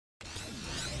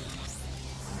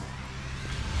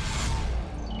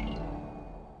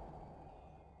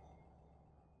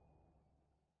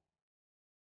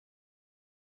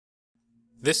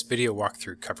This video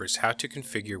walkthrough covers how to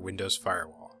configure Windows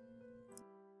Firewall.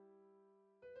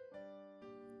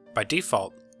 By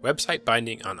default, website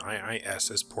binding on IIS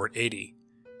is port 80.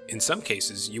 In some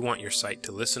cases, you want your site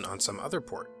to listen on some other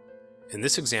port. In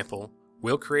this example,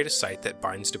 we'll create a site that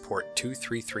binds to port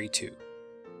 2332.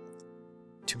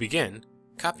 To begin,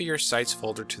 copy your site's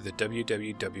folder to the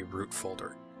www.root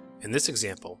folder. In this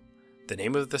example, the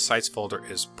name of the site's folder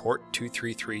is port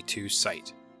 2332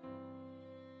 site.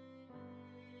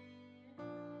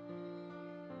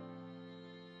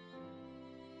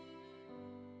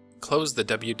 Close the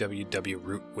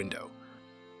www.root window.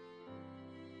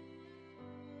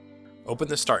 Open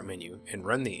the Start menu and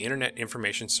run the Internet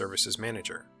Information Services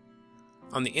Manager.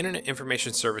 On the Internet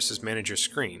Information Services Manager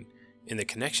screen, in the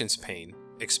Connections pane,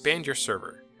 expand your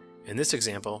server. In this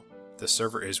example, the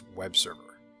server is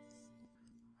WEBSERVER.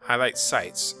 Highlight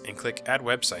Sites and click Add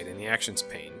Website in the Actions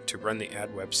pane to run the Add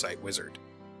Website wizard.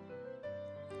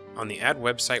 On the Add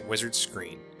Website wizard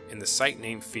screen, in the Site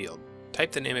Name field,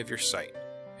 type the name of your site.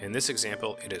 In this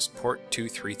example, it is port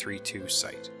 2332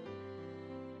 site.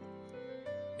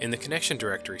 In the Connection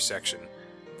Directory section,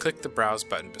 click the Browse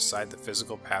button beside the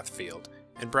Physical Path field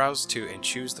and browse to and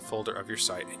choose the folder of your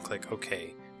site and click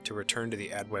OK to return to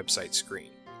the Add Website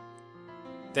screen.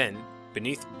 Then,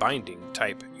 beneath Binding,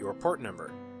 type your port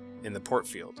number in the port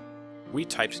field. We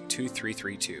typed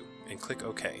 2332 and click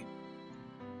OK.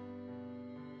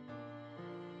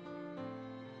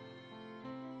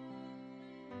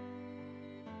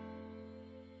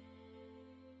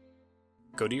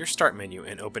 Go to your Start menu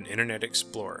and open Internet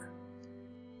Explorer.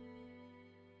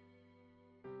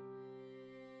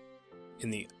 In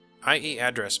the IE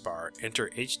address bar, enter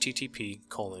http://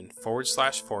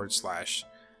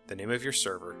 the name of your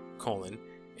server,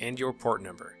 and your port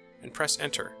number, and press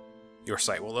Enter. Your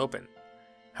site will open.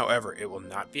 However, it will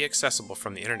not be accessible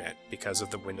from the Internet because of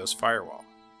the Windows Firewall.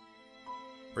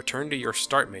 Return to your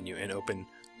Start menu and open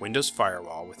Windows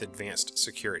Firewall with Advanced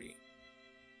Security.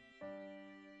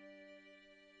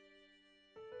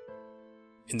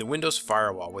 In the Windows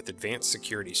Firewall with Advanced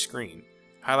Security screen,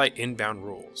 highlight Inbound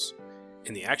Rules.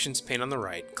 In the Actions pane on the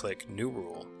right, click New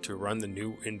Rule to run the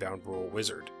new Inbound Rule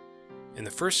wizard. In the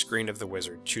first screen of the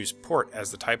wizard, choose Port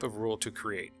as the type of rule to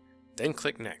create, then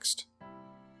click Next.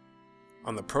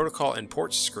 On the Protocol and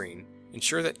Ports screen,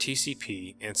 ensure that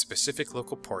TCP and specific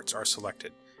local ports are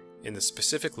selected. In the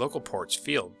Specific Local Ports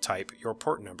field, type your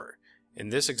port number. In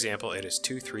this example, it is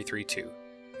 2332,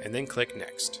 and then click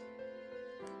Next.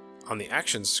 On the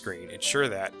Actions screen, ensure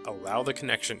that Allow the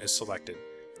Connection is selected,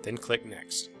 then click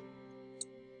Next.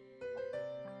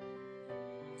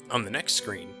 On the next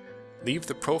screen, leave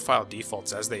the profile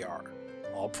defaults as they are.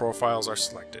 All profiles are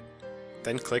selected,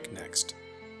 then click Next.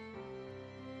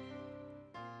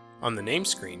 On the Name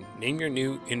screen, name your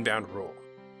new inbound rule.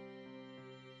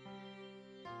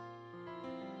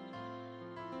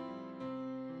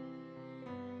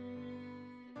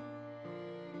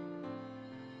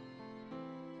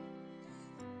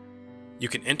 You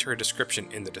can enter a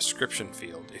description in the Description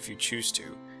field if you choose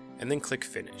to, and then click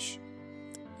Finish.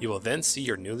 You will then see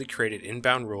your newly created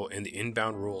inbound rule in the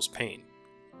Inbound Rules pane.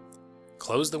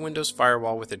 Close the Windows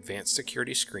Firewall with Advanced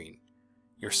Security screen.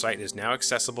 Your site is now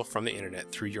accessible from the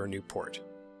Internet through your new port.